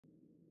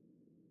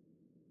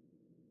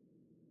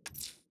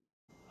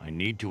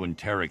need to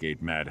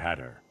interrogate Mad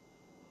Hatter.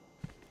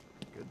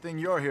 Good thing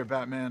you're here,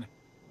 Batman.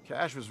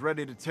 Cash was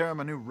ready to tear him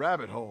a new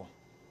rabbit hole.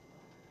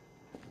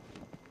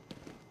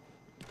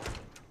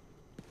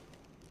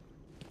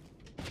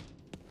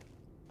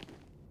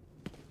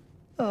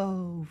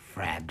 Oh,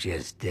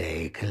 frabjous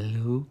day,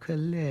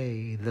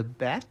 Kaloo-Kalay, the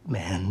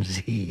Batman's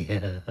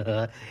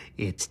here.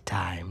 It's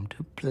time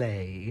to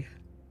play.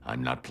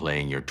 I'm not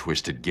playing your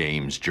twisted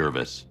games,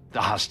 Jervis. The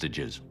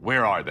hostages,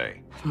 where are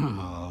they?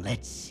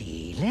 Let's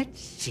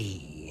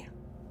see.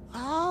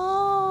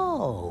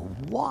 Oh,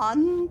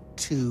 1,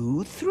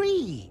 2,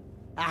 3.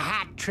 A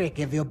hat trick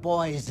of your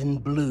boys in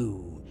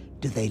blue.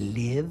 Do they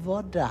live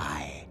or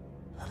die?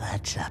 Well,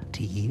 that's up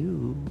to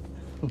you.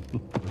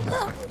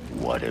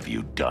 What have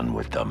you done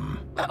with them?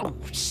 Oh,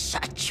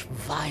 such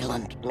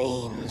violent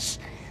means,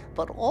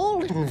 but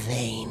all in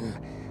vain.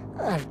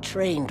 I've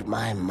trained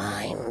my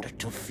mind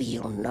to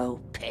feel no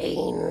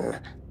pain.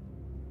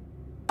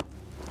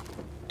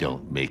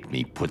 Don't make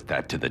me put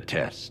that to the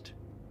test.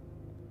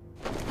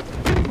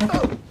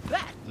 Oh,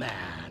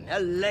 Batman,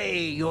 allay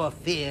your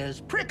fears,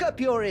 prick up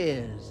your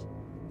ears.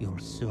 You'll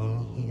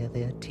soon hear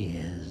their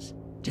tears.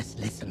 Just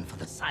listen for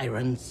the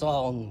siren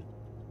song.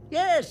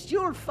 Yes,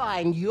 you'll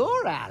find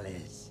your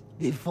Alice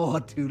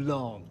before too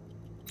long.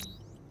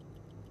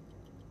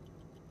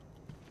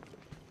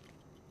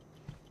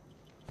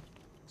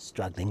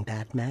 Struggling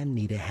Batman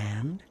need a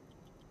hand?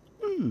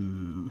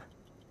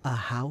 A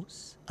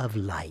house of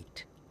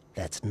light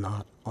that's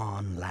not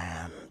on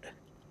land.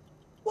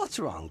 What's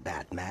wrong,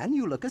 Batman?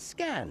 You look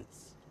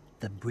askance.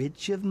 The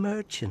Bridge of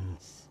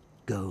Merchants.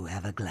 Go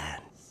have a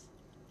glance.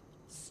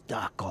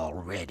 Stuck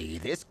already?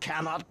 This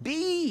cannot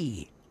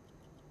be!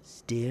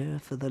 Steer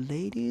for the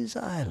Ladies'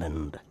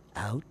 Island,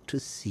 out to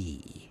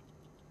sea.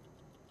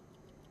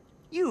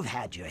 You've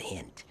had your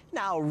hint.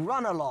 Now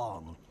run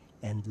along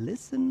and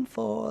listen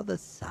for the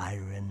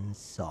siren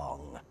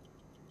song.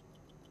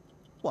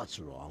 What's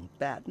wrong,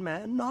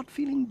 Batman? Not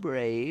feeling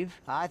brave?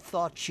 I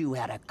thought you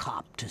had a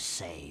cop to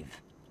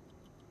save.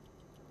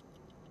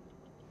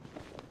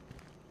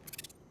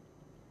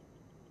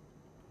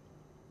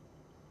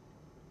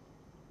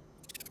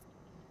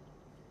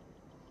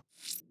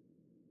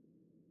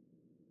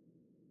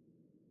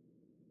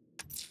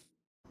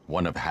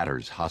 One of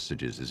Hatter's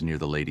hostages is near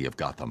the Lady of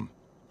Gotham.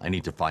 I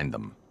need to find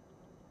them.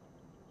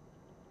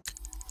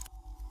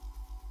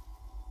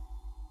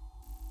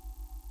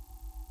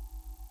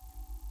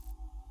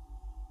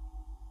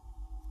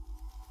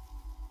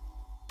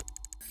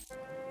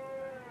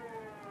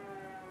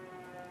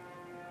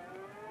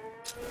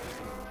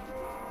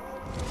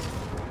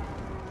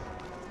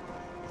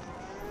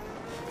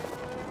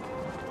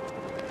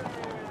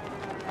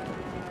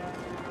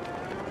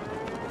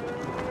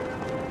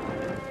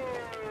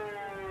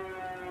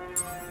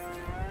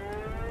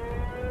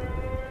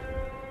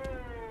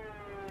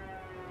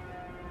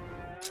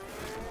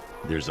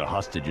 There's a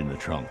hostage in the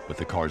trunk, but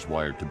the car's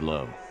wired to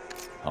blow.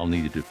 I'll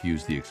need to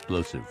defuse the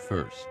explosive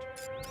first.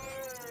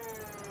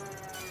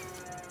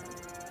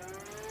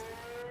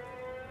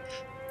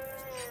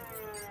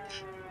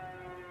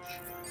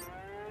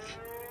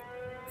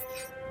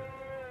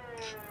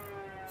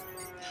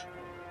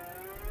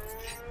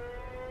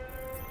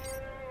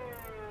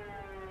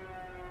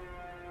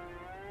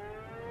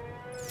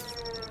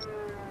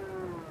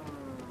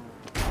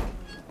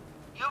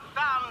 You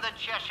found the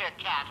Cheshire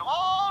Cat,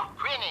 all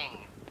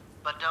grinning.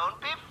 But don't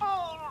be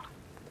fooled.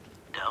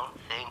 Don't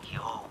think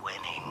you're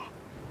winning.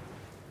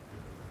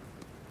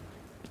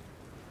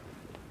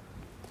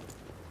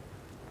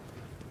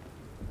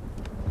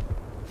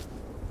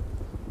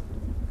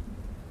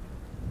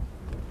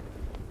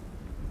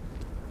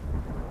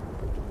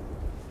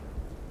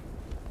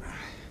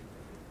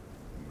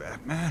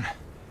 Batman?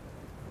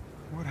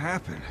 What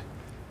happened?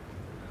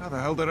 How the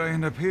hell did I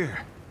end up here?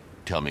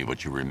 Tell me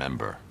what you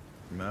remember.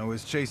 I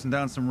was chasing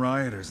down some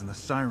rioters and the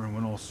siren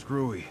went all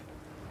screwy.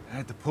 I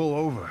had to pull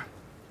over.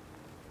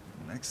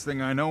 Next thing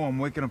I know, I'm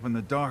waking up in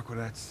the dark with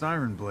that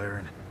siren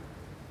blaring.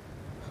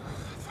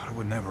 I thought it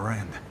would never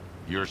end.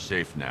 You're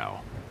safe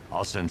now.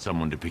 I'll send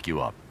someone to pick you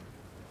up.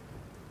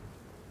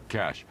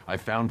 Cash, I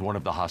found one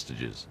of the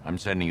hostages. I'm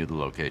sending you the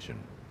location.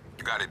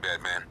 You got it,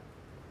 Batman.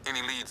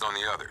 Any leads on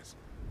the others?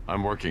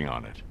 I'm working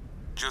on it.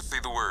 Just say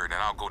the word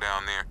and I'll go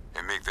down there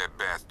and make that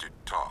bastard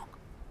talk.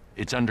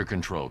 It's under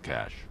control,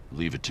 Cash.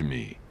 Leave it to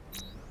me.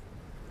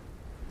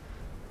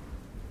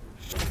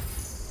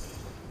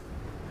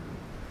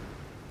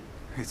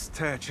 It's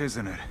Tetch,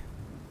 isn't it?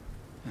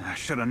 I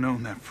should have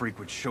known that freak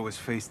would show his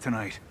face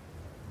tonight.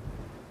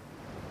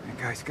 That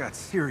guy's got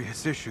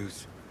serious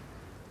issues.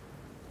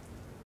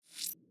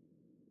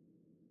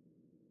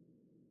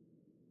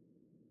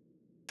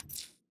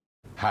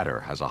 Hatter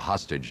has a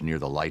hostage near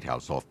the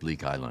lighthouse off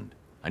Bleak Island.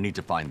 I need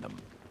to find them.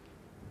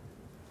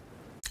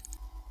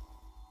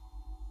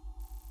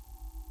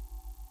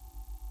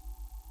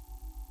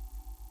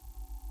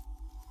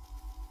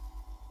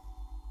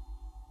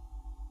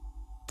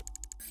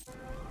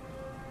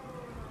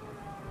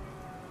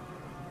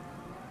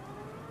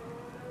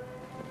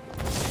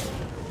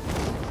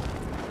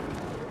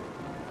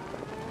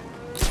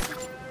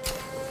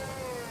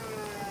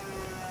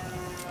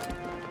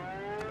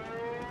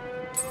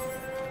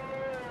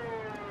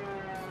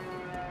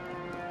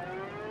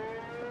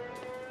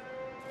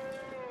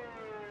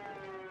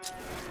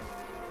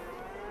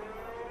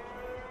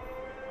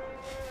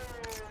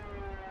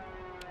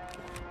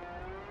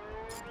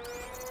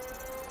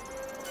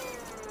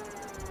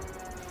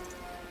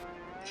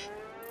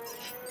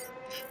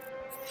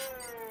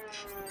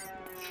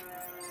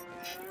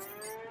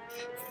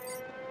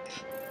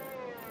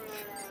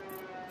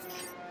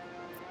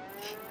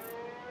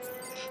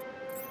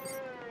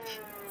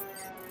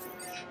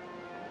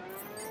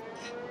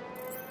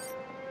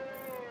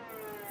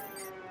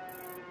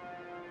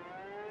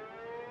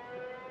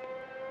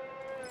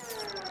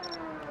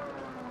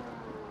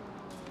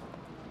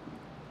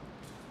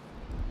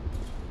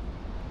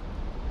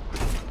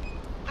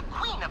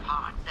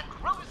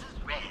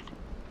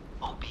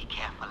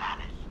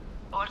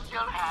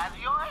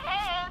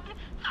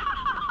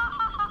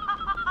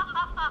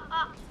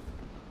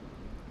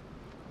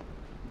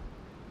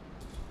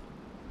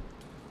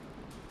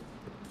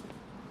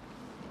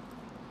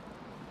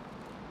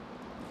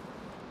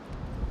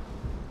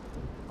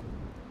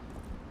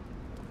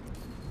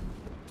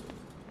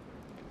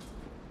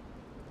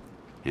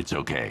 It's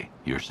okay.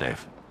 You're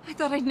safe. I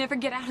thought I'd never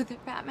get out of there,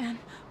 Batman.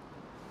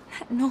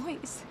 That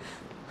noise.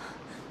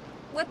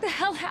 What the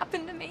hell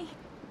happened to me?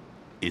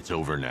 It's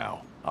over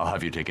now. I'll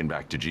have you taken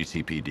back to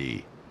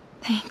GCPD.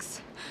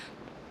 Thanks.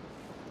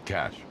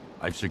 Cash,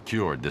 I've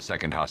secured the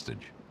second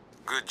hostage.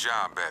 Good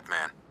job,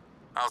 Batman.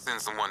 I'll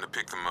send someone to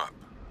pick them up.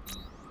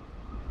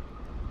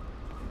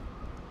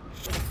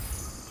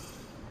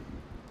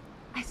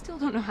 I still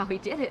don't know how he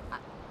did it.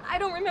 I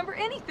don't remember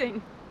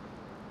anything.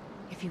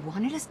 If he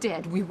wanted us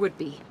dead, we would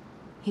be.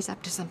 He's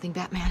up to something,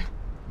 Batman.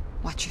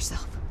 Watch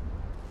yourself.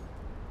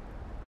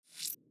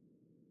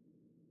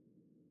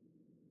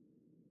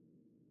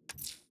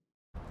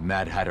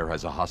 Mad Hatter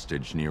has a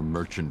hostage near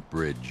Merchant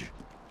Bridge.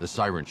 The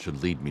siren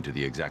should lead me to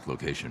the exact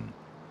location.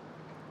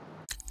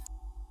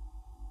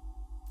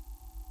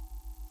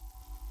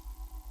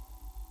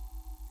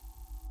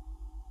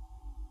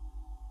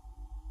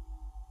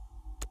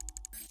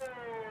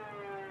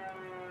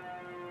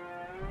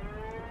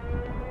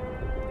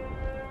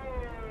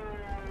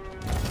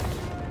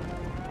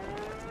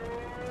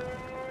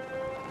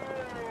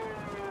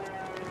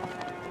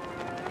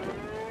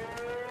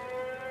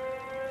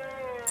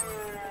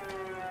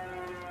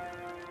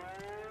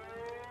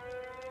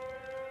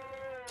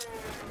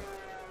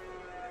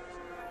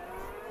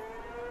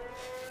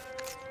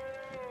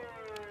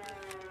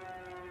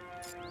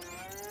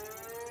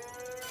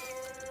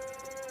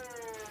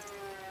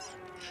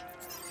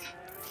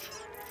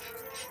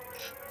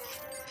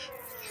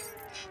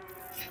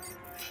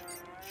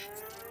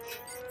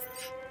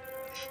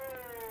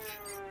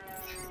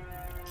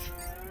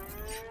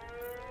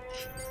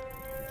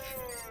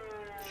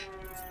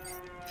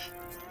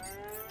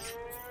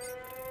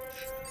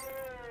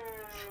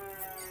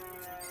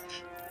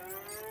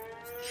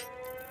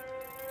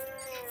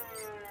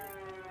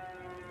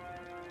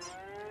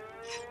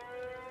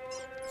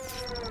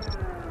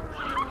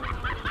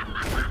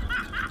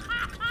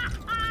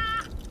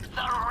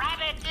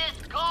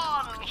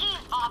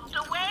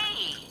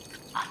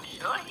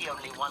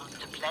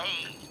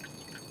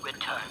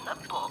 Return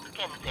the book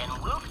and then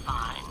we'll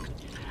find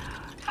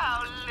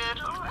how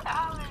little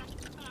Alice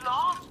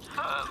lost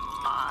her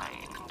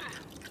mind.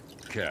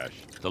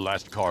 Cash, the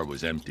last car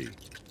was empty.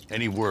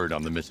 Any word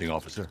on the missing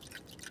officer?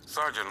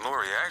 Sergeant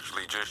Laurie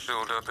actually just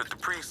showed up at the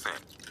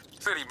precinct.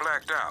 Said he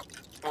blacked out.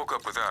 Woke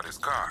up without his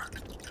car.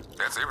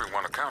 That's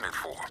everyone accounted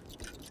for.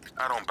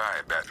 I don't buy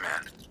it,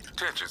 Batman.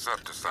 Tench is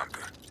up to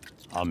something.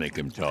 I'll make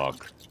him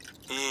talk.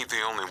 He ain't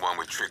the only one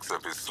with tricks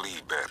up his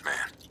sleeve,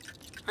 Batman.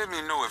 Let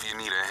me know if you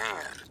need a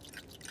hand.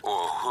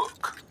 Or a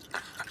hook.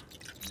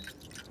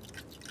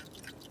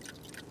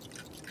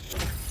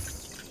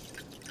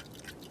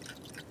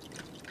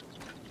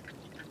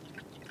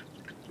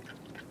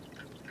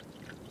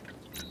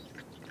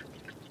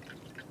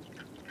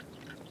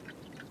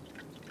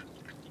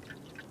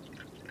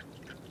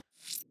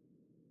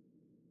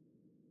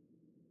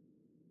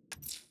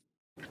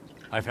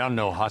 I found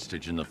no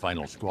hostage in the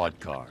final squad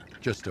car,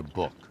 just a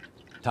book.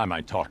 Time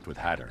I talked with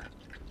Hatter.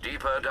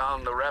 Deeper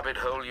down the rabbit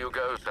hole you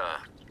go, sir.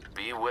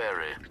 Be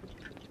wary.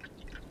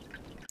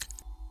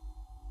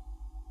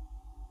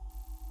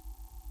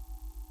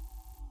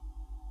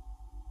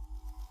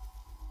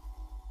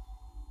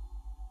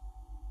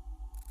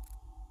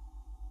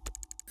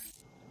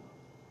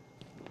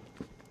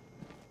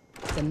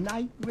 The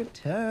night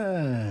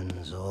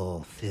returns,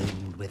 all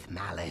filled with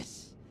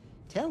malice.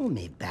 Tell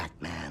me,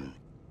 Batman,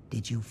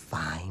 did you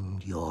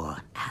find your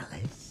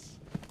Alice?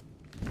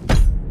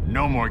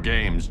 No more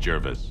games,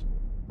 Jervis.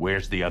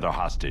 Where's the other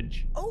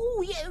hostage?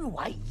 Oh, yeah,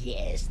 why,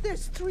 yes,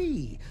 there's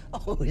 3.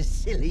 Oh,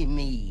 silly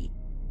me.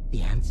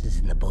 The answer's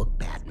in the book,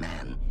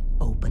 Batman.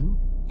 Open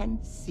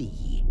and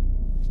see.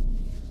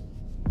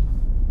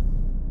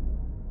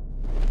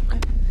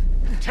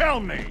 Tell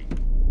me!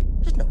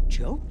 There's no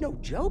joke, no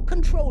joke.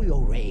 Control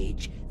your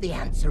rage. The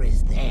answer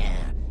is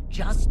there.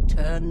 Just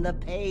turn the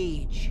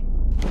page.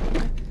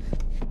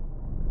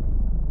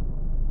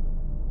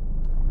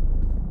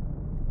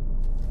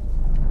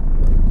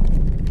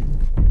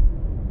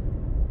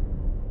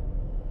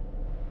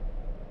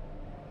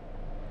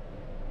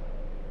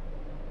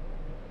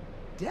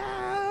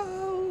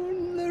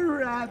 Down the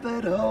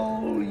rabbit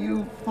hole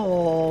you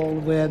fall,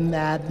 where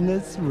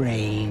madness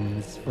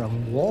reigns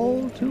from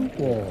wall to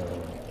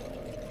wall.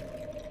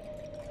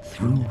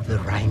 Through the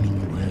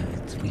rhyming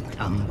words we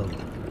tumble,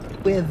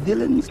 where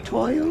villains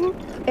toil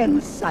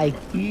and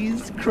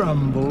psyches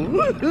crumble.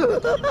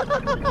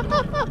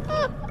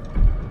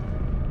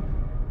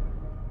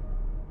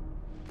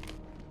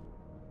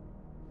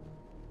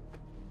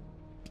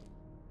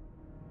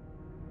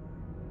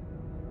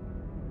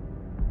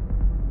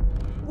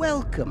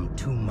 Welcome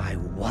to my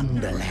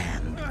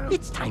Wonderland.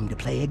 It's time to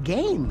play a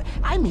game.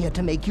 I'm here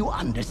to make you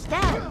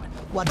understand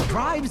what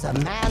drives a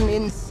man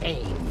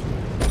insane.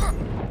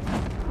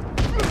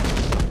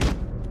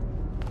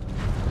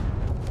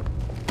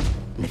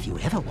 And if you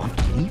ever want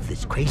to leave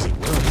this crazy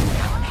world and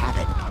now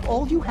inhabit,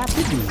 all you have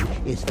to do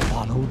is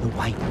follow the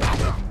white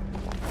rabbit.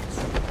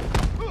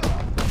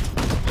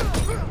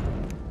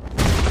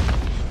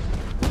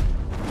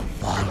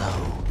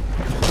 Follow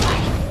the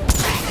white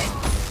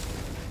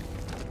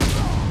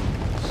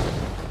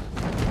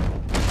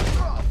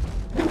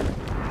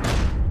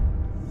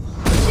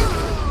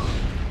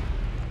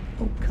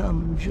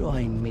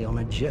on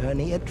a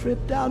journey, a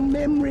trip down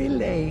memory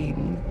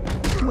lane,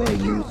 where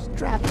you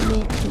strapped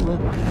me to a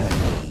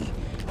gurney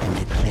and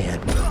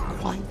declared me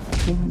quite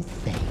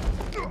insane.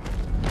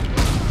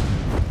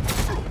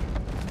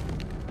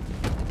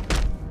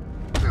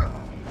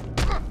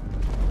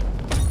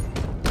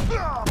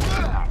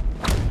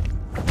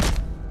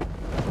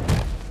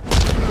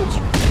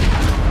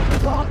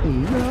 Oh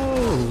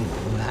no,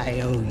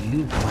 I owe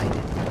you quite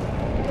a...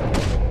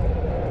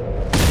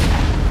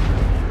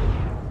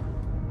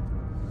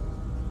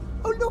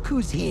 Oh, look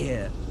who's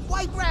here!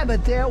 White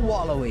Rabbit there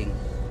wallowing.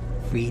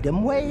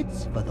 Freedom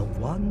waits for the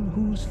one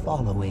who's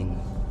following.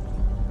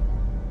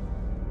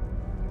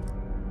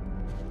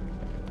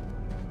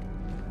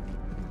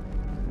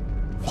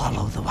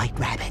 Follow the White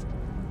Rabbit.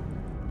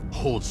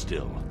 Hold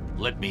still.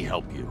 Let me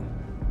help you.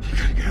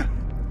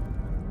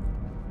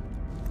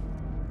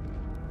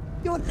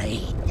 You're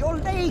late. You're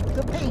late.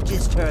 The page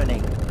is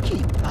turning.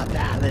 Keep up,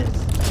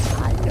 Alice.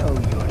 I know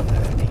you're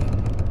learning.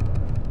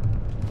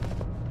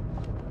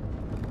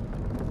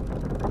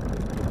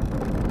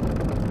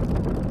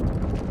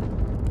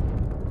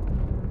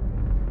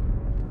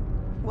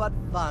 What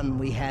fun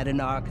we had in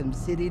Arkham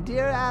City,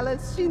 dear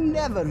Alice. You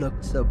never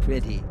looked so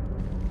pretty.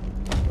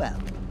 Well,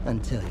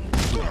 until you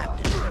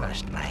snapped and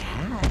crushed my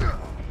hat.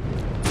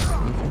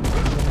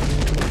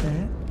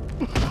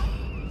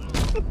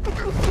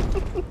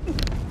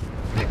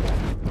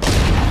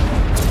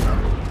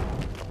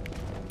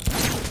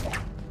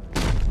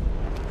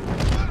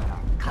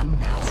 Come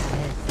now,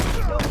 Alice.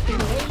 Don't be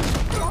late.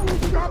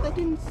 Don't rabbit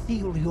and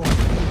seal your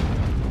fate.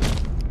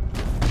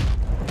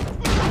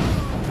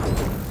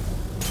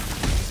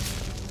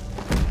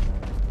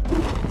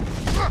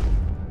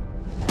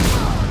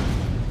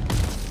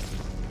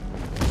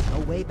 No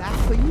way back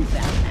for you,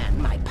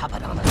 Batman. My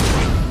puppet on a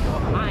string.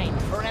 You're mine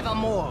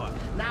forevermore.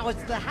 Now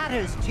it's the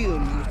Hatter's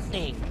tune you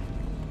sing.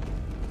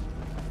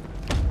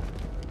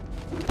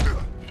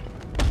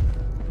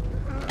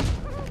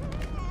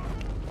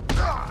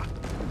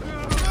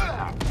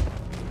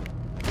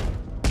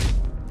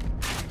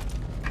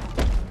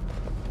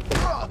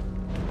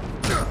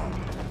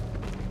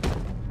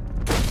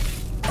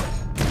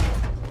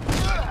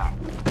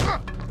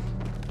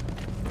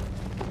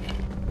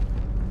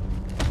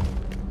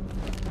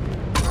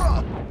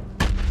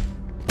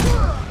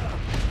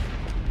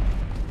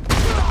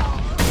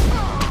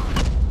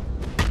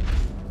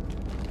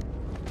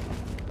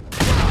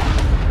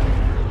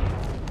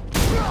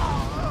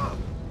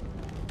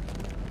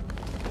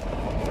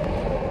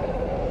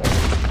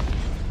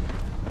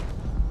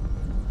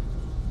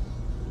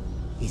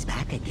 He's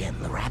back again,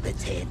 the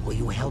rabbit's head. Will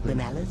you help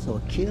him, Alice,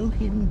 or kill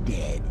him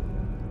dead?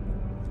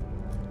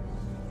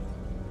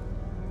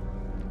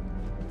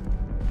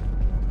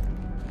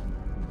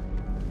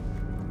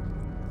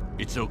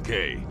 It's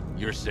okay.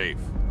 You're safe.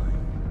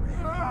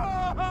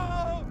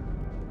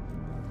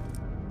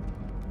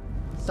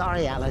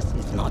 Sorry, Alice,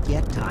 it's not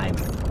yet time.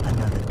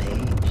 Another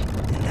page,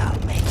 and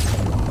I'll make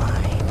you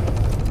mine.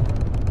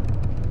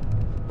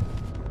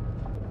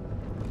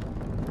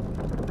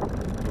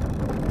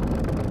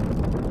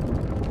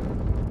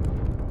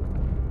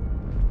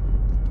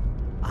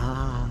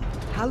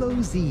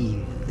 Hallows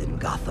Eve, and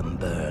Gotham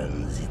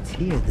burns. It's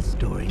here the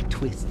story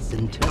twists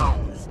and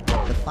turns.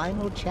 The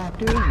final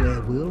chapter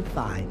where we'll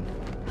find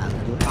how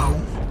little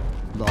Alice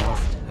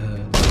lost her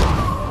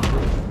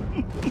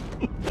mind.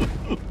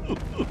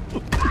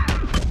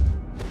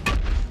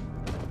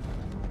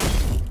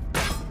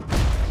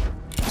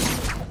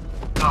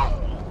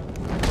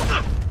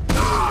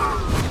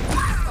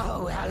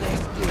 Oh,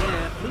 Alice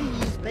dear,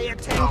 please pay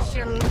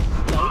attention.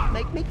 Don't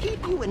make me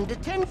keep you in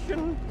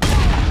detention.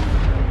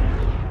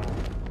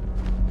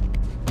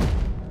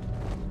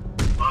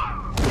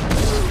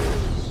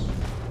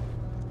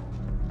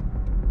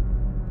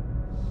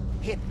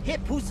 Hip,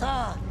 hip,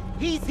 huzzah!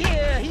 He's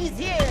here! He's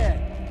here!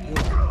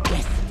 Your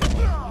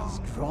destiny is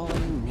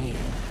drawing near.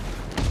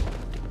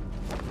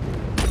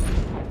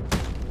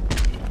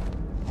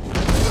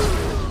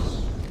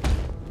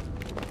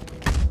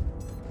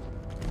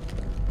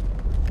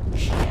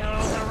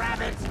 Kill the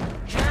rabbit!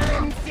 Kill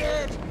him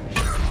dead! He's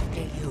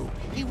after you!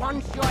 He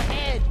wants your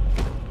head!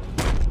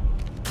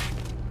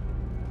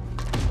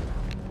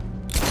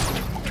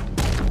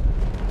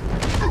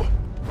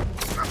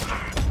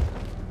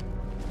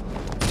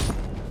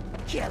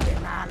 Kill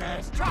him,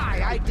 Alice!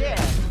 Try, I dare!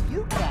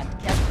 You can't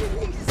catch him,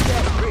 he's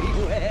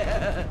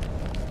everywhere!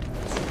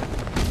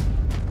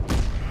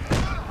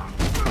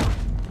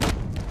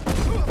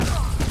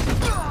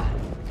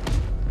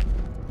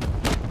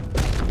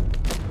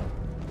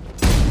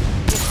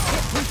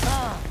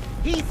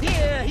 He's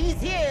here!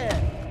 He's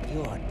here!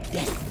 Your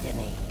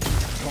destiny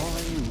is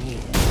drawing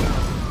near.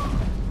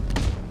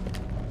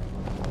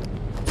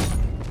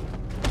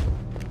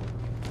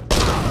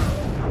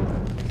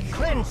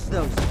 Clench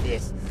those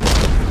fists!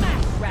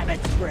 Smash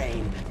Rabbit's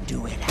brain!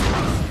 Do it,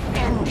 Alice!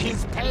 End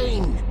his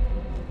pain!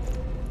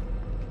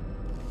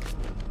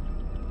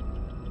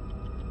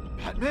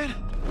 Batman?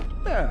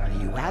 Where are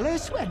you,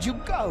 Alice? Where'd you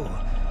go?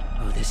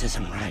 Oh, this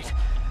isn't right.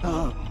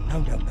 Oh, no,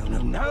 no, no,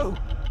 no, no!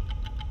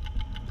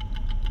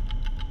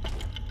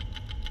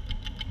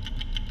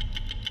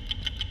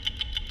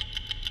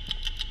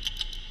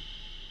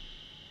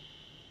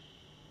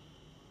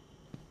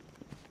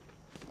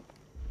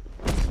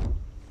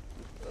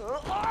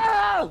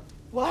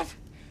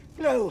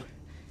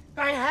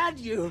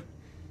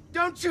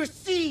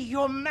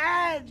 You're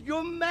mad!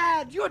 You're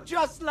mad! You're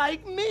just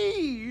like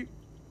me!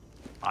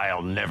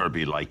 I'll never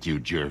be like you,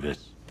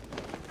 Jervis.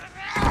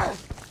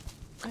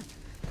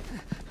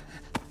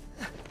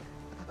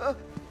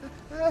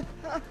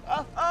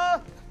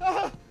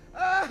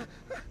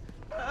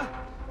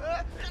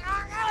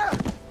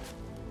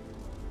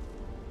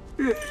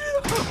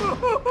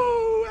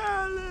 No,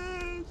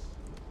 Alice!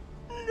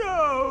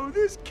 No,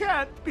 this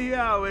can't be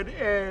how it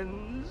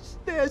ends.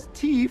 There's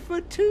tea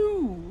for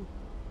two.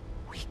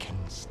 We can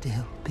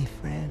still be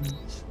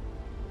friends.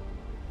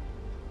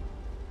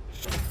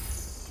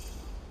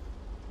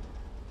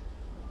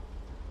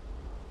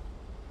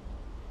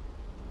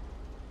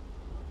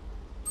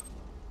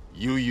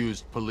 You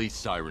used police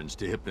sirens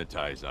to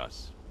hypnotize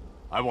us.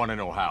 I want to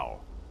know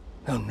how.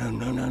 Oh,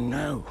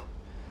 no.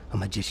 A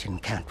magician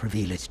can't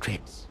reveal his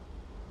tricks.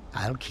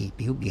 I'll keep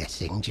you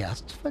guessing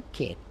just for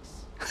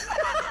kicks.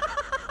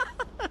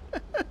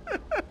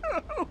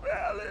 Oh,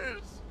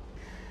 Alice!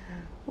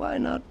 Why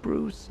not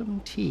brew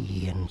some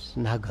tea and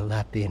snuggle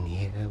up in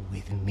here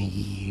with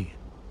me?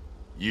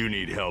 You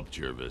need help,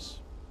 Jervis.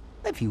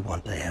 If you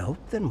want the help,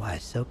 then why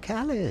so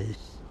callous?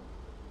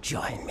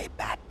 Join me,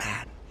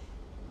 Batman.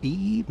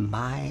 Be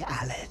my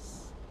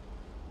Alice.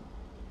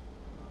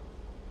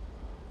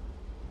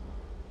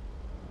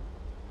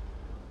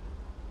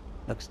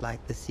 Looks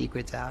like the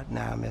secret's out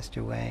now,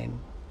 Mr. Wayne.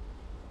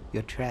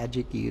 Your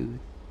tragic youth,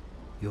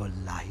 your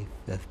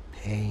life of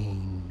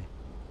pain.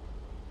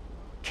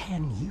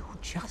 Can you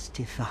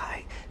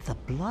justify the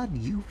blood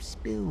you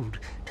spilled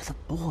to the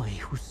boy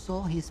who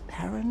saw his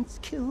parents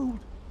killed?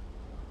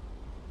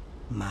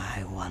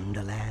 My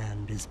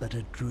Wonderland is but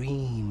a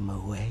dream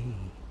away.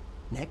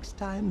 Next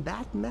time,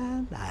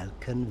 Batman, I'll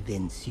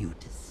convince you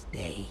to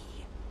stay.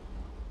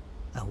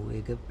 A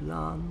wig of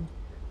blonde,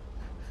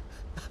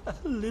 a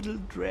little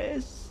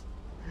dress.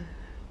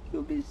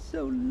 You'll be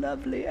so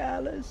lovely,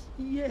 Alice.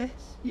 Yes,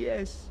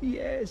 yes,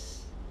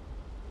 yes.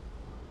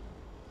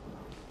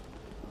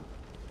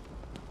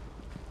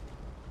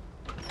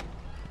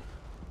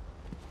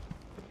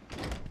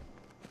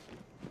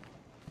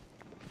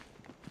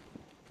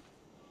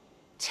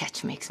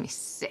 Tetch makes me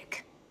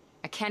sick.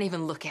 I can't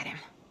even look at him.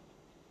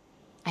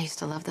 I used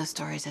to love those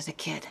stories as a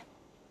kid.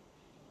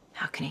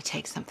 How can he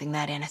take something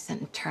that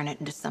innocent and turn it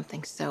into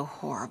something so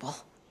horrible?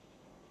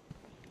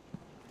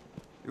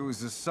 It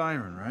was a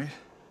siren, right?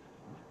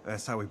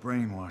 That's how he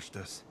brainwashed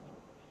us.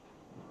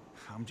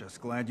 I'm just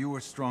glad you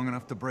were strong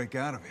enough to break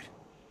out of it.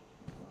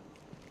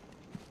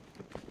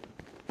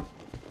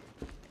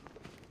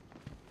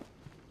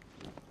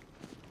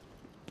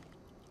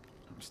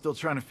 I'm still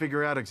trying to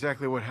figure out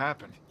exactly what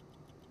happened.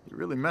 You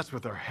really messed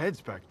with our heads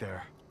back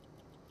there.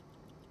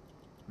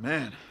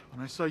 Man,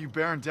 when I saw you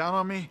bearing down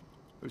on me,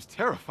 it was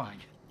terrifying.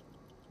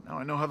 Now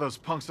I know how those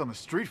punks on the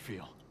street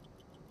feel.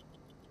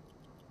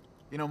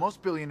 You know,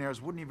 most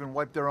billionaires wouldn't even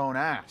wipe their own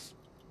ass.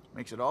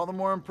 Makes it all the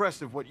more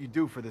impressive what you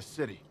do for this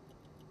city.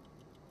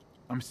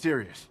 I'm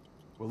serious.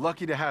 We're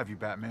lucky to have you,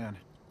 Batman.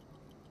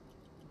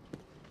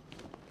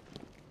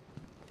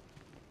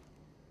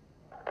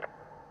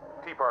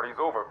 Tea party's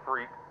over,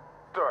 freak.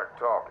 Start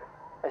talking.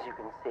 As you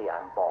can see,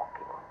 I'm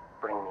balking.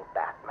 Bring me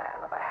Batman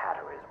or the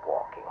Hatter is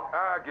walking.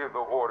 I give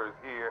the orders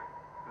here,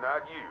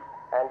 not you.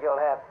 And you'll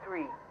have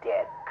 3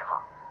 dead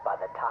cops by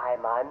the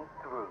time I'm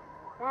through.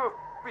 We'll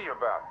see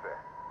about that.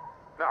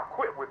 Now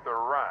quit with the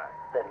rhyme.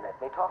 Then let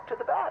me talk to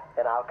the Bat,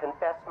 and I'll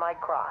confess my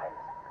crimes.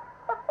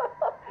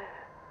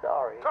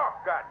 Sorry.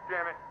 Talk,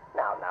 goddammit.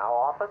 Now,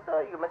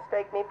 officer, you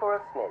mistake me for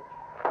a snitch.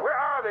 Where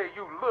are they,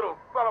 you little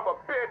son of a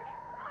bitch?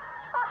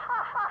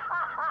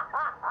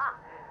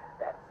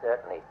 That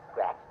certainly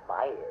scratched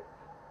my itch.